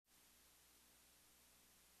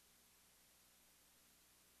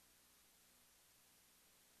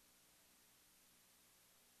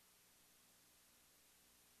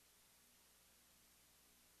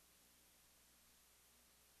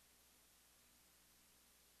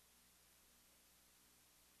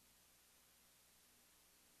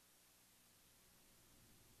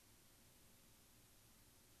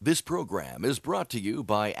This program is brought to you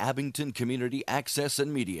by Abington Community Access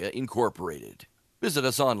and Media Incorporated. Visit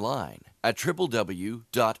us online at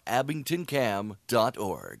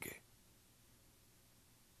www.abingtoncam.org.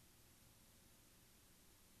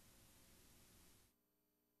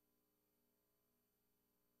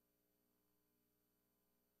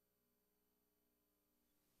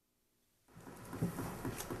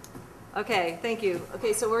 Okay, thank you.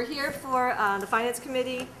 Okay, so we're here for the Finance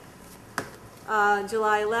Committee.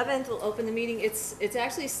 July 11th, we'll open the meeting. It's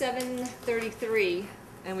actually 7:33,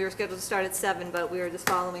 and we were scheduled to start at 7, but we were just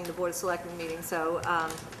following the Board of Selectmen meeting. So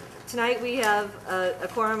tonight we have a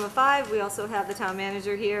quorum of 5. We also have the town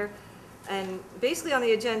manager here. And basically on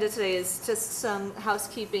the agenda today is just some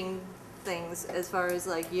housekeeping things as far as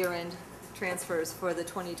like year-end transfers for the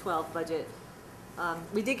 2012 budget.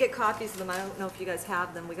 We did get copies of them. I don't know if you guys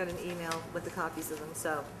have them. We got an email with the copies of them,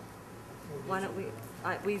 so why don't we,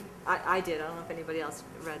 I did. I don't know if anybody else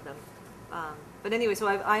read them. But anyway, so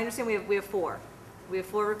I understand we have 4. We have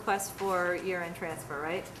 4 requests for year-end transfer,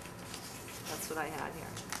 right? That's what I had here.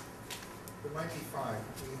 There might be 5.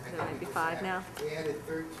 There might be 5 now? We added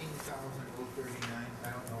 13,039. I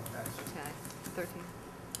don't know if that's... Okay, 13.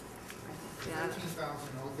 Yeah.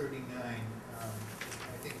 13,039. I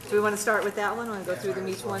think. Do we want to start with that one, or go through them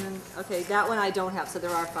each one? Okay, that one I don't have, so there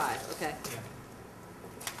are 5, okay. Yeah.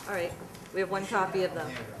 All right, we have one copy of them.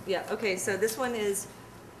 Yeah, okay, so this one is,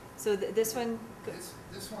 so this one, This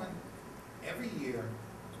one, every year,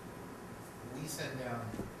 we send down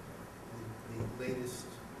the latest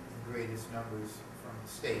and greatest numbers from the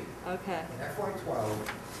state. okay, In FY12,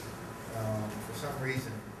 for some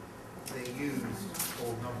reason, they used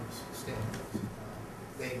old numbers, state numbers.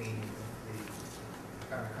 They meaning the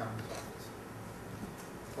town accountant's office.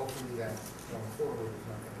 Hopefully that going forward is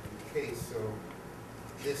not going to be the case. So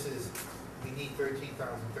this is, we need $13,039 to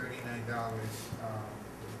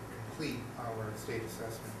complete our state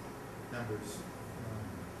assessment numbers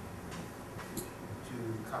to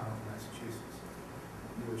Commonwealth, Massachusetts.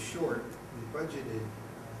 We were short. We budgeted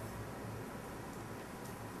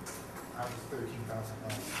out of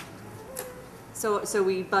 $13,000. so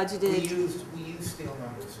we budgeted We used stale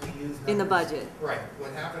numbers. We used numbers. in the budget. Right.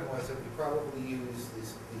 What happened was that we probably used the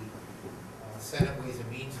Senate Ways and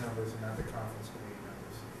Means numbers and not the conference committee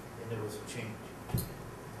numbers, and there was a change.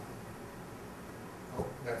 Oh,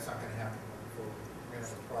 that's not going to happen going forward. We're going to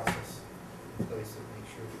have a process in place to make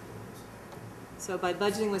sure that this. So by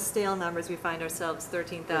budgeting with stale numbers, we find ourselves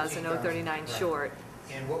 13,039 right. short.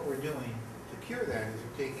 And what we're doing to cure that is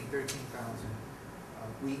we're taking 13,000.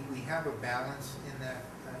 We have a balance in that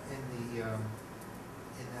in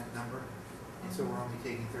that number, and so we're only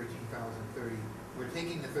taking $13,030. We're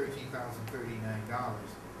taking the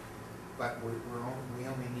 $13,039, but we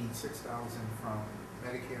only need $6,000 from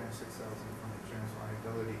Medicare and $6,000 from insurance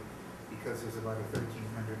liability, because there's about a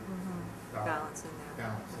 $1,300 Balance in there.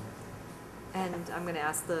 balance in there. And I'm going to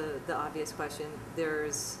ask the obvious question.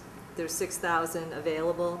 There's 6,000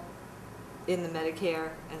 available in the Medicare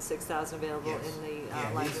and 6,000 available Yes. in the Yeah, these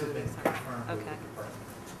have liability. been confirmed with Okay. the department.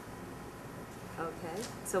 Okay,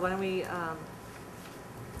 so why don't we, you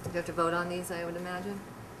have to vote on these, I would imagine?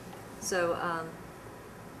 So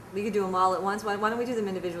we could do them all at once. Why don't we do them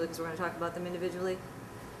individually, because we're going to talk about them individually.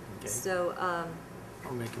 Okay. So, I'll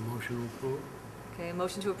make a motion to approve. okay, a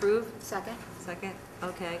motion to approve? Second? Second,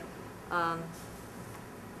 okay.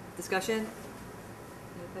 Discussion?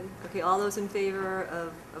 Anybody? Okay, all those in favor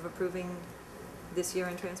of approving this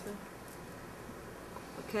year-end transfer?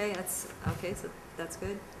 Okay, so that's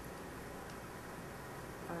good.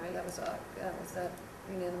 All right. Was that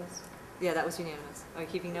unanimous? Yeah, that was unanimous. Are you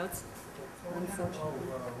keeping notes? Unfortunately.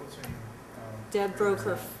 What's her name? Deb broke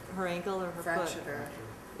her ankle or her foot. Fractured her.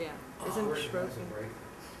 Yeah. Where Isn't she broken? has a break.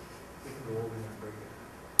 We can go over there and break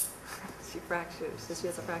it. She fractured, so she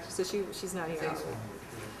has a fracture, so she's not here Takes anymore.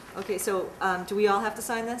 longer, Okay, so, do we all have to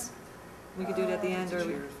sign this? We could do it at the end, or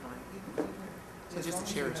we, So just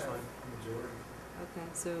the chair is fine. Majority. okay,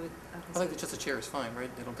 so, I think that just the chair is fine, right?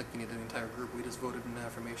 I don't think we need the entire group. We just voted in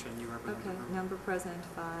affirmation and you represent the okay, group. number present,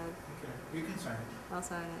 5, Okay, you can sign it. I'll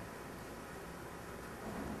sign it.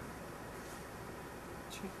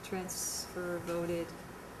 Transfer voted,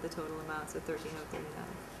 the total amounts of 13,039.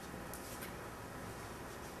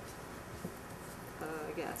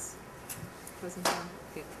 I guess. Present time,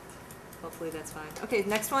 okay, hopefully that's fine. Okay,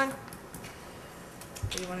 next one.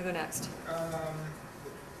 Where do you want to go next?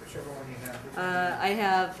 Whichever one you have. Which one do you have? I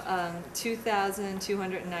have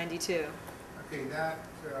 2,292. Okay, that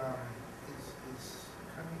is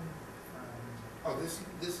coming from,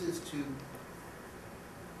 this is to,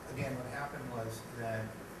 again, what happened was that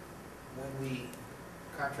when we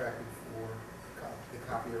contracted for the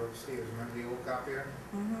copier upstairs, remember the old copier?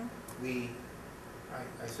 Mm-hmm.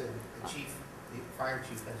 I said, the fire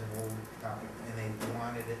chief has an old copy, and they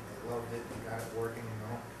wanted it, they loved it, they got it working,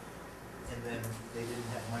 and then they didn't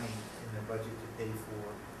have money in their budget to pay for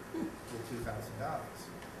the $2,000. Okay.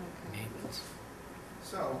 Maintenance.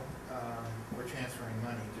 So, we're transferring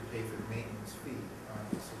money to pay for the maintenance fee on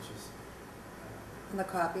this, which is, And the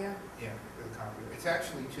copier? yeah, for the copier. It's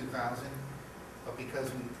actually 2,000, but because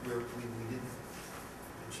we didn't,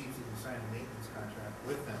 the chief didn't sign a maintenance contract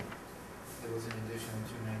with them, there was an additional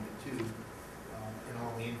 292, in all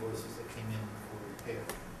the invoices that came in for repair.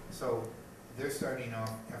 So they're starting off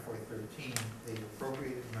FY13, they've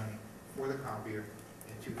appropriated money for the copier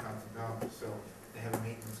at $2,000, so they have a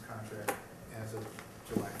maintenance contract as of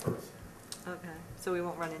July 1st. Okay, so we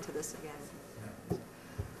won't run into this again. No.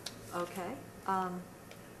 Okay,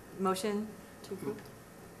 motion to approve?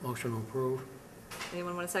 Motion approved.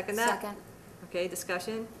 Anyone want to second that? Second. Okay,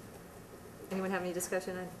 discussion? Anyone have any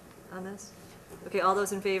discussion on this? Okay, all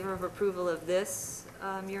those in favor of approval of this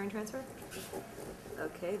year-end transfer?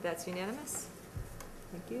 Okay, that's unanimous.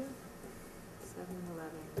 Thank you. 7, 11,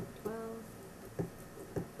 12.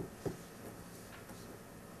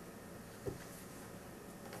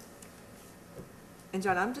 And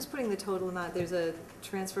John, I'm just putting the total amount, there's a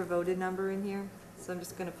transfer voted number in here, so I'm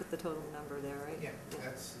just gonna put the total number there, right? Yeah,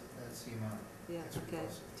 that's the amount. Yeah, that's okay,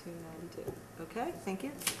 requested. 292. Okay, thank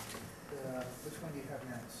you. Which one do you have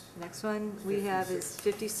next? Next one we have is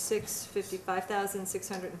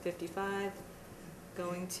 55,655,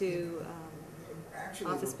 going to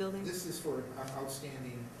Actually, office building? This is for an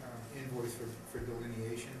outstanding invoice for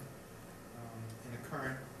delineation. And the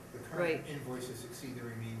current Right. invoices exceed the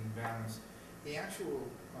remaining balance. The actual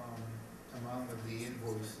amount of the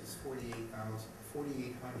invoice is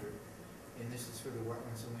 $4,800, and this is for the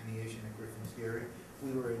wetlands delineation at Griffin's Dairy.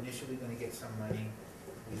 We were initially gonna get some money,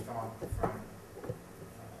 we thought, from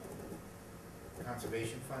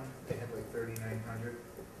Conservation Fund. They had like $3,900,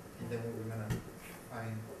 and then we were gonna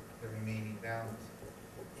find the remaining balance.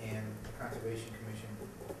 And the Conservation Commission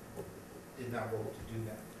did not vote to do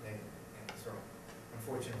that. And so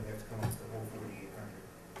unfortunately, we have to come up with the whole $4,800.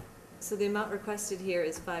 So the amount requested here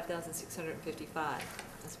is 5,655,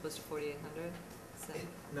 as opposed to 4,800, so.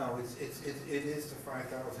 No, it is the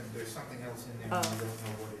 5,000, there's something else in there, and we don't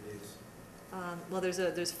know what it is. Well, there's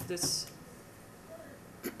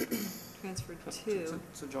transferred two.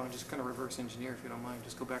 So John, just kind of reverse engineer if you don't mind,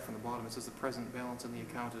 just go back from the bottom, it says the present balance in the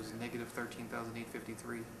account is negative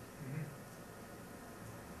 13,853.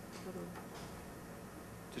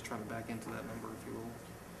 Just trying to back into that number, if you will.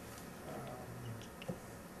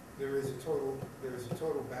 There is a total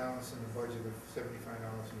balance in the budget of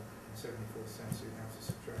 $75.74, so you have to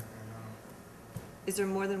subtract that out. Is there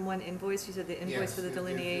more than one invoice? You said the invoice Yes, for the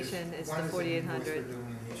delineation is the One is an 4,800. invoice for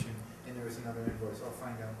delineation, and there is another invoice, I'll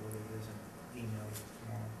find out what it is and email you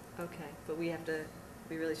tomorrow. Okay, but we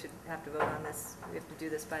really should have to vote on this. We have to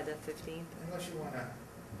do this by the 15th. Unless you wanna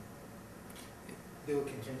do a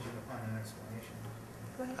contingent upon an explanation.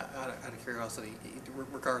 Go ahead. Out of curiosity,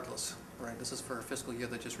 regardless, right, this is for a fiscal year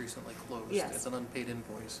that just recently closed. Yes. It's an unpaid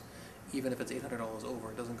invoice. Even if it's $800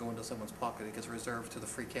 over, it doesn't go into someone's pocket, it gets reserved to the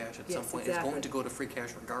free cash at some Yes, point. It's exactly. going to go to free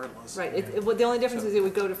cash regardless. Right, the only difference is it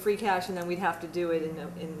would go to free cash and then we'd have to do it in.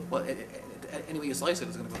 Well, any way you slice it,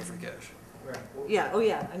 it's gonna go to free cash. Right. Well, Yeah, oh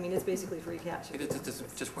yeah, I mean, it's basically free cash. It's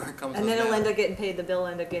just where it comes. And then doesn't it'll end matter. up getting paid, the bill will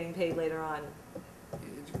end up getting paid later on.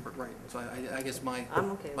 Right, so I guess my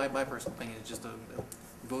I'm okay with that. personal opinion is just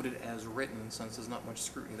voted as written, since there's not much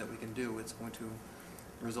scrutiny that we can do, it's going to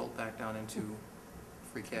result back down into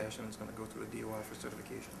free cash, and it's gonna go through a DOI for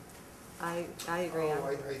certification. I agree. Oh,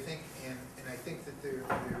 I think, and I think that there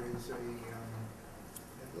is a,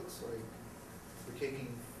 it looks like we're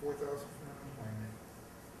taking 4,000 from unemployment,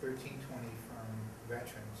 1,320 from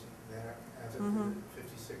veterans, that adds up to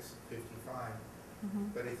 5655.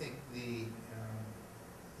 Mhm. But I think the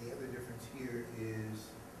other difference here is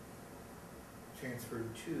transferred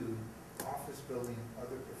to office building,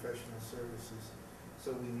 other professional services.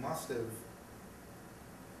 So we must have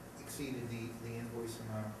exceeded the invoice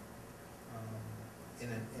amount in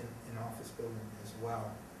an office building as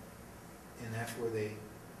well. And that's where they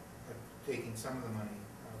are taking some of the money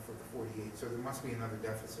for the 48. So there must be another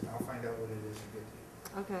deficit. I'll find out what it is and get to you.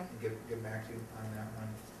 Okay. And get back to you on that one.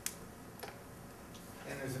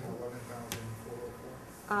 And there's an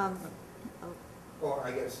 11,404. Oh,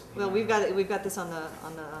 I guess. Well, we've got this on the,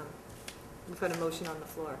 we've got a motion on the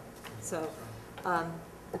floor. So I'm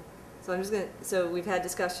just gonna, so we've had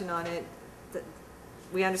discussion on it.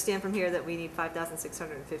 We understand from here that we need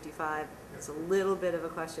 5,655. It's a little bit of a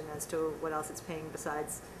question as to what else it's paying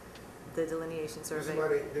besides the delineation There's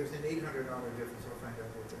survey. there's an $800 difference, I'll find out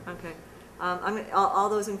what that is. Okay. All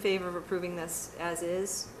those in favor of approving this as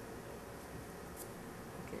is?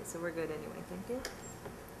 Okay, so we're good anyway, thank you.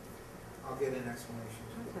 I'll get an explanation,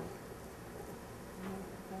 Okay.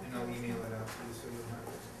 and I'll email it out to you so you'll have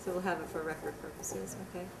it. So we'll have it for record purposes,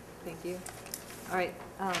 okay, thank you. All right,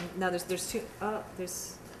 now there's two,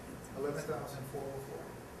 there's, 11,404.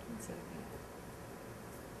 one second.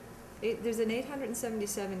 There's an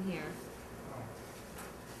 877 here. Oh.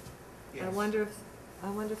 I Yes. wonder if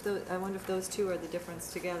those two are the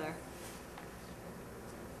difference together.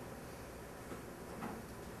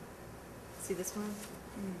 See this one?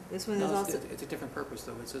 This one is No, also, it's a different purpose,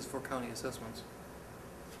 though. It says for county assessments.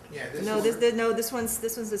 Yeah, this no, is. this one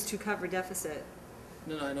says to cover deficit.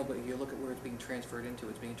 No, I know, but you look at where it's being transferred into.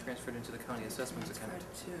 It's being transferred into the county assessments account.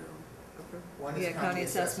 One is Yeah, county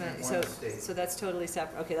assessment, one is state. so that's totally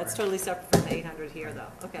separate, okay, that's Right. totally separate from the 800 here, though,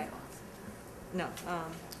 okay. No,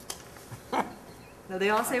 no, they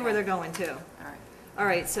all say where they're going to. All right. All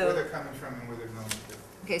right, Where so, they're coming from and where they're going to.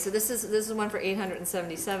 okay, so this is one for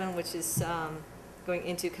 877, which is going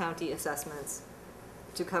into county assessments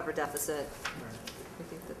to cover deficit. Right. I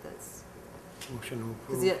think that's, Motion to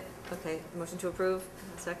is approve. it, okay, motion to approve,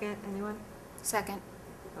 second, anyone? Second.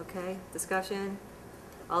 Okay, discussion.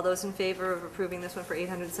 All those in favor of approving this one for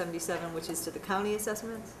 877, which is to the county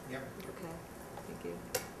assessments? Yep. Okay, thank you.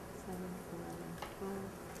 7, 11,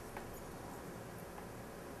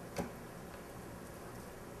 12.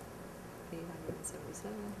 $877,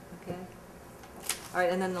 okay. All right,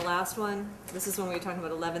 and then the last one, this is when we were talking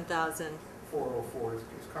about 11,000. 404 is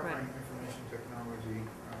covering Right. information technology.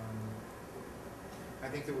 I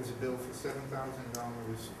think there was a bill for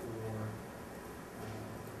 $7,000 for,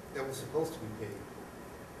 that was supposed to be paid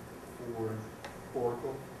for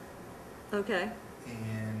Oracle, Okay,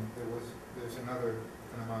 and there's another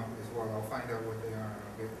amount as well. I'll find out what they are, and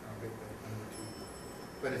I'll get that number to you.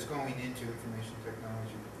 But it's going into information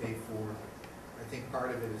technology to pay for, I think part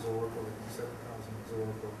of it is Oracle, I think 7,000 is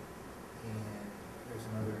Oracle, and there's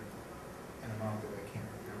an amount that I can't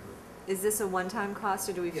remember. is this a one-time cost,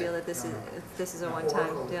 or do we feel Yeah, that this no, is, no. this is a No, one-time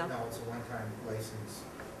Oracle, deal? No, it's a one-time license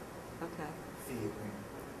Okay, fee agreement.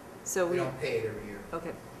 so We don't pay it every year.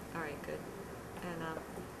 okay, all right, good.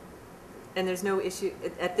 And there's no issue,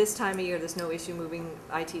 at this time of year, there's no issue moving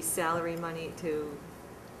IT salary money to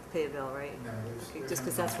pay a bill, right? No, Okay, there's just no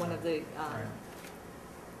because that's one of the, Right.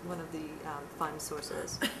 fund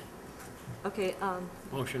sources. Okay,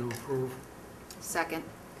 Motion to approve. Second.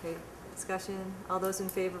 okay, discussion, all those in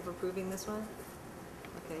favor of approving this one?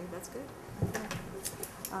 Okay, that's good. Okay.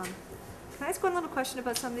 Can I ask one little question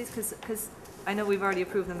about some of these, because I know we've already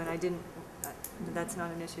approved them and I didn't, that's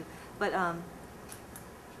not an issue, but,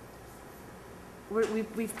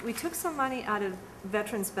 we took some money out of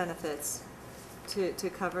veterans' benefits to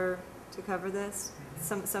cover this.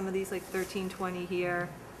 Some of these, like 1320 here.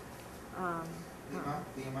 The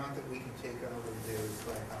amount that we can take out of there is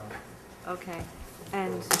by Okay,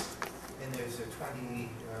 and, and there's a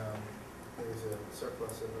there's a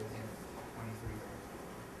surplus of, I think,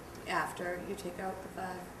 23,000. After you take out the 5.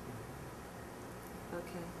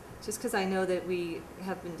 okay, just because I know that we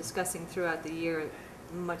have been discussing throughout the year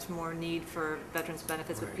much more need for veterans'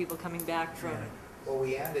 benefits with Right. people coming back from, Well,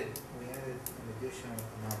 we added an additional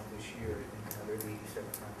amount this year, I think another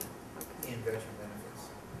 8,700 okay, in veteran benefits.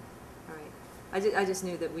 all right. I just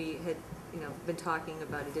knew that we had, been talking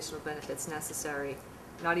about additional benefits necessary,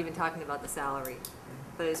 not even talking about the salary.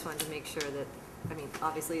 But I just wanted to make sure that,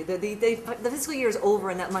 obviously, the fiscal year is over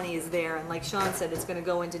and that money is there, and like Sean said, it's gonna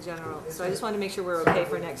go into general. So I just wanted to make sure we're okay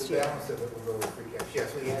for next The year. balance of it will go to free cash.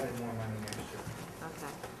 Yes, we added more money next year.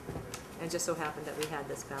 Okay. And it just so happened that we had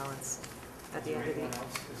this balance at the end of the year. Is there anyone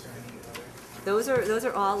else? Is there any other? Those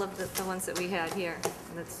are all of the ones that we had here.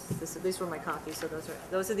 And these were my copies, so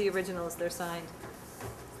those are the originals, they're signed.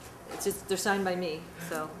 It's just, they're signed by me,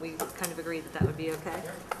 so we kind of agreed that that would be okay.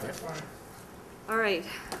 Yep, that's fine. All right.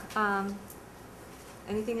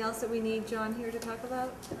 Anything else that we need John here to talk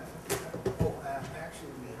about?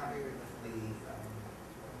 Actually, we hired the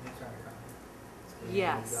next accountant.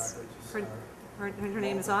 Yes. Her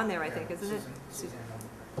name is on there, I think, isn't it? Susan.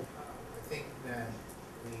 I think that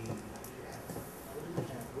we have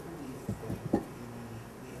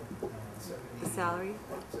 70. The salary?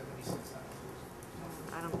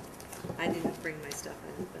 76,000. I didn't bring my stuff,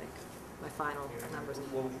 I didn't think, my final numbers.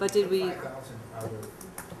 Well, But did we, 5,000 out of,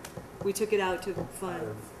 we took it out to out fund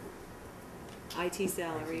of IT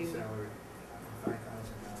salary. IT salary, 5,000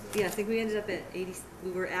 out of. Yeah, I think we ended up at 80,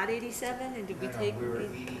 we were at 87, and did we No, take? we were at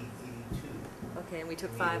 80? 82. Okay, and we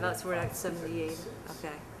took We 5 needed out, so we're at 5, 78. 76.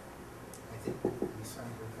 Okay, I think be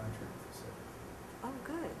signed a contract for 7. Oh,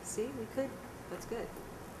 good, see, we could, that's good.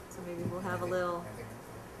 So maybe we'll have a I think- little, I think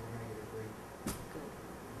we're gonna get a great, good,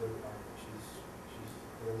 good partner. She's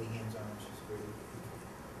really hands-on, she's really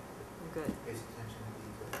good, pays attention to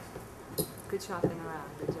details. good shopping around,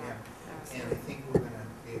 good job. Yeah. All right. And I think we're gonna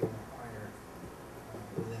be able to hire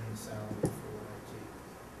within the salary for IT.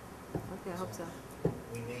 Okay, I hope so.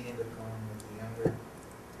 We may end up going with the younger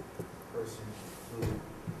person who,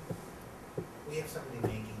 we have somebody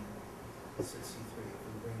making 63, if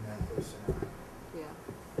we bring that person on. Yeah.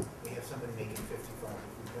 We have somebody making 55, if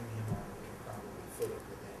we bring him on, we can probably fit it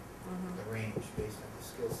within Mhm. the range based on the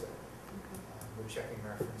skill set. Okay. We're checking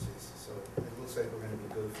references, so it looks like we're gonna be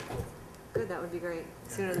good for both. Good, that would be great.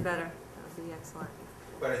 Sooner the better. That would be excellent.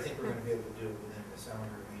 But I think we're gonna be able to do it within the salary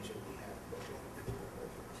range that we have budgeted.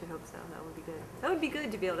 Should hope so. That would be good. That would be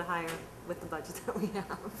good to be able to hire with the budget that we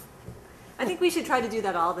have. I think we should try to do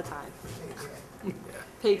that all the time.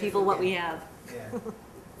 Pay people what we have. Yeah.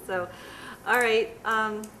 So, all right,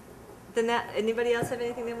 then anybody else have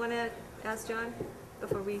anything they want to ask John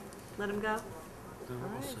before we let him go? No, All all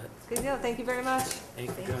right, set. good to go. Thank you very much. Thank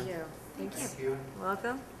you, Thank John. you. Thank you.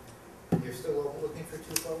 Welcome. You're still looking for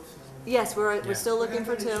 2 folks? Yes, we're Yeah. still looking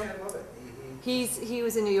for 2. I love it. He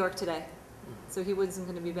was in New York today, so he wasn't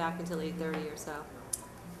going to be back until 8:30 or so.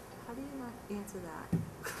 How do you not answer that?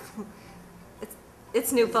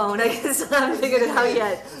 It's new phone. I guess I haven't figured it out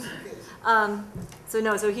yet. So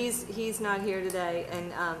no, so he's not here today,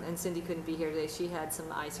 and Cindy couldn't be here today. She had some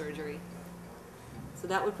eye surgery. So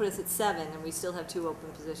that would put us at 7, and we still have 2 open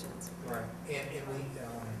positions. Right, and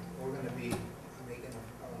we're gonna be making an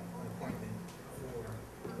appointment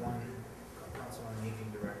for one council on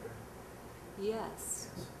aging director. Yes,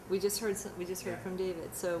 we just heard Yeah. from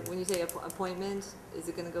David. So when you say appointment, is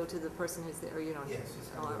it going to go to the person who's there, or you don't? Yes, it's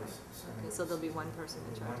Oh, gonna all go. right. It's gonna Okay, go- so there'll be one person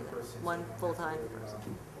in charge of that. person, One so we don't have to full-time worry about person.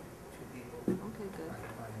 2 people. Okay, good.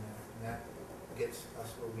 Occupying that. And that gets us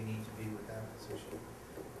where we need to be with that position.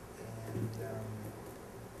 And,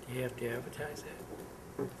 Do you have to advertise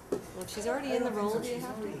that? Well, if she's already in the role, do you have She's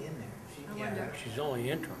to? already in there. She, I yeah, wonder. that- She's only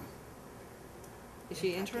interim. Is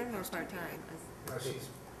she interim or part-time? no, she's,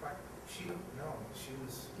 no, she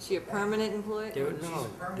was. Is she a permanent employee? They were- She's a no,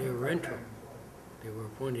 permanent they were part-time interim. employee. They were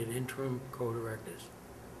appointed interim co-directors.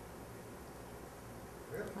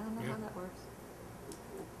 Really? I don't know Yeah. how that works.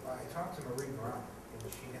 Well, I talked to Marie Brown,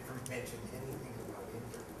 and she never mentioned anything about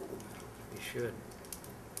interim. You should.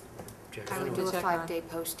 Check I it would out. do a Check on. 5-day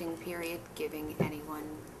posting period, giving anyone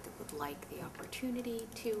that would like the opportunity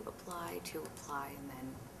to apply, and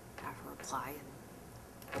then have her apply. And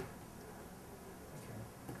Okay.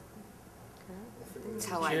 Okay. If it That's was-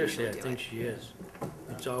 how I Seriously, I usually do think it. she is.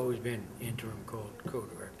 It's always been interim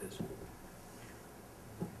co-directors.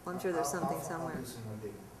 Well, I'm sure there's something I'll somewhere. do some more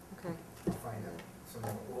digging. Okay. I'll find out some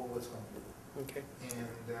more, what's going on. Okay. And,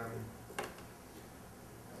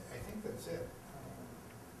 I think that's it.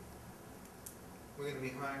 We're gonna be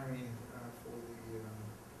hiring, for the,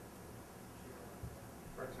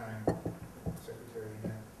 part-time secretary,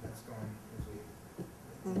 and that's going, as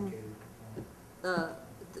we Mhm. indicated.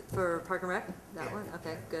 For Park and Rec? That Yeah. one?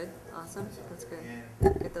 Okay, good, awesome, that's good.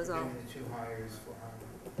 And Get those all, doing the 2 hires for,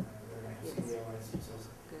 they're gonna have Yes. CDL licenses,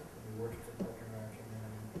 good. we'll be working for Park and Rec, and then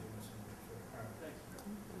I'm gonna be doing some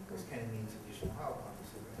for, because Kenny needs additional help,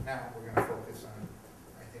 obviously, but now we're gonna focus on,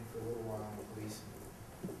 I think for a little while, on the police,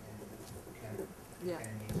 and Kenny Yeah.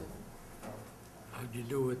 needs help. How'd you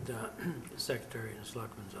do with the secretary in the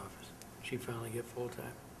selectman's office? She finally get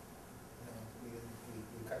full-time? No, we didn't,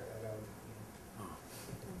 we cut that out,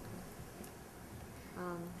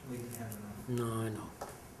 Oh, we didn't have enough, no, I know.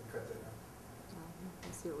 we cut that out.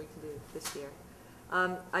 We'll see what we can do this year.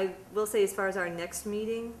 I will say, as far as our next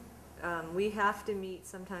meeting, we have to meet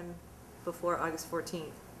sometime before August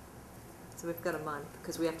 14th. So we've got a month,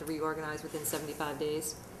 because we have to reorganize within 75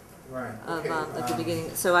 days Right, of, okay. at the beginning.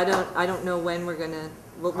 So I don't know when we're gonna,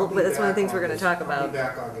 I'll be that's one of the things back we're gonna August- talk I'll about. be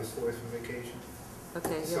back August 4th from vacation.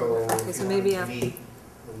 Okay, So okay, if so you maybe want to after, meet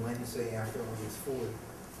the Wednesday after August 4th.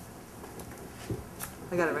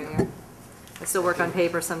 I got it right here. I still work on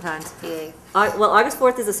paper sometimes. Yeah. Well, August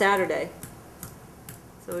 4th is a Saturday.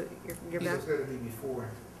 So you're back? It's gonna be before.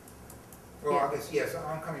 Or Yeah. August, yes,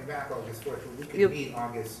 I'm coming back August 4th, but we You'll- could meet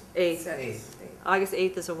August 8th. 8th. August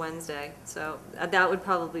 8th is a Wednesday, so that would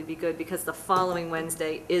probably be good, because the following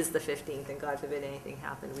Wednesday is the 15th, and God forbid anything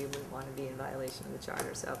happened, we wouldn't want to be in violation of the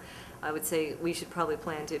charter. So I would say we should probably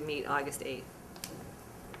plan to meet August 8th.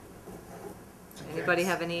 Anybody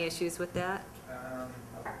have any issues with that? I'll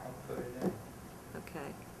put it in.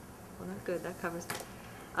 Okay, well, that's good, that covers.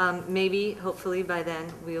 Maybe, hopefully, by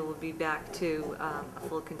then, we will be back to a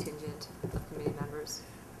full contingent of committee members.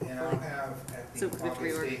 And I'll have, at So the we have to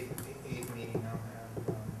August reorg. 8th meeting, I'll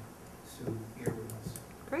have Sue here with us.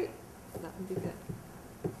 Great, that would be good.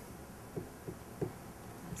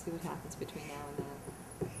 Let's see what happens between now and then.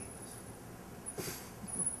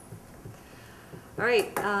 All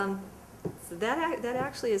right, so that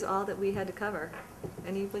actually is all that we had to cover.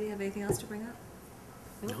 Anybody have anything else to bring up?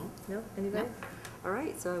 No. No, anybody? All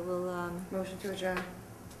right, so I will, Motion to adjourn.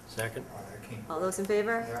 Second? Oh, that came, all those in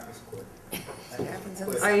favor? that was quick. happens in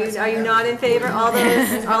the Quick. Are you not in favor? All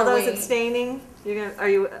those Wait. abstaining? Are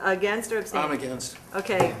you against or abstaining? I'm against.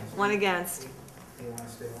 Okay, one against. Do you want to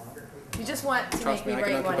stay longer? You just want to Trust make me, me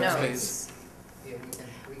I write can one occupy note. space. Yeah,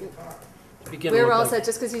 we can talk. You're gonna We're look all like- set,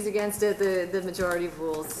 just because he's against it, the majority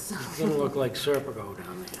rules. You're gonna look like Serpico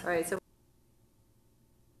down there. All right, so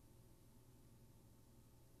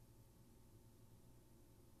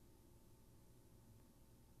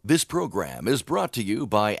This program is brought to you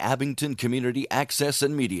by Abington Community Access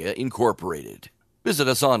and Media Incorporated. Visit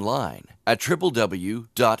us online at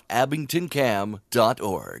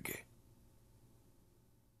www.abingtoncam.org.